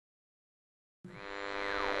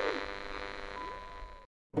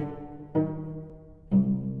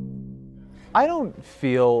I don't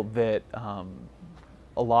feel that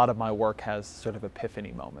a lot of my work has sort of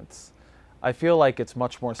epiphany moments. I feel like it's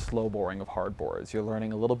much more slow boring of hard boards. You're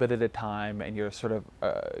learning a little bit at a time, and you're sort of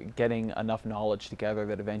getting enough knowledge together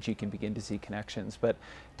that eventually you can begin to see connections. But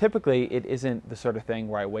typically, it isn't the sort of thing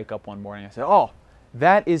where I wake up one morning and say, "Oh,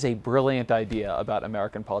 that is a brilliant idea about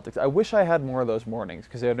American politics. I wish I had more of those mornings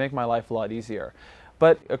because it would make my life a lot easier."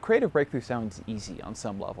 But a creative breakthrough sounds easy on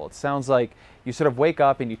some level. It sounds like you sort of wake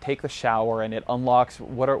up and you take the shower and it unlocks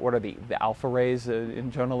what are the alpha rays in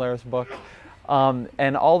Jonah Lehrer's book,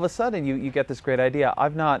 and all of a sudden you get this great idea.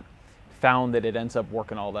 I've not found that it ends up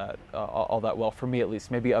working all that well for me, at least.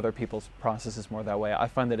 Maybe other people's process is more that way. I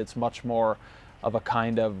find that it's much more of a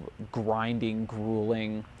kind of grinding,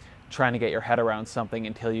 grueling, trying to get your head around something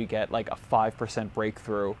until you get like a 5%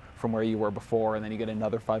 breakthrough from where you were before, and then you get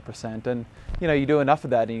another 5%, and you do enough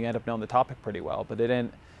of that and you end up knowing the topic pretty well. But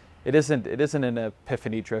it isn't an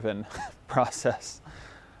epiphany driven process.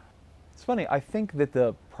 It's funny, I think that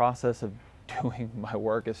the process of doing my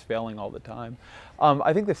work is failing all the time.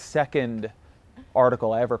 I think the second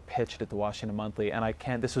article I ever pitched at the Washington Monthly, and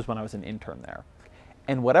this was when I was an intern there,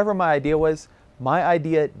 and whatever my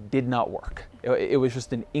idea did not work. It was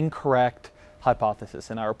just an incorrect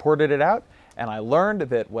hypothesis, and I reported it out, and I learned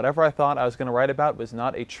that whatever I thought I was going to write about was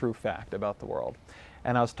not a true fact about the world.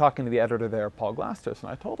 And I was talking to the editor there, Paul Glastos,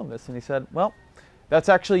 and I told him this, and he said, "Well, that's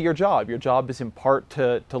actually your job. Your job is in part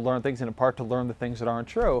to learn things, and in part to learn the things that aren't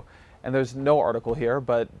true. And there's no article here,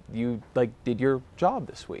 but you did your job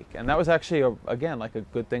this week." And that was actually again a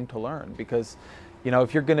good thing to learn, because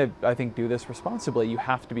if you're going to, I think, do this responsibly, you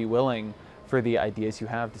have to be willing for the ideas you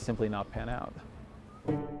have to simply not pan out.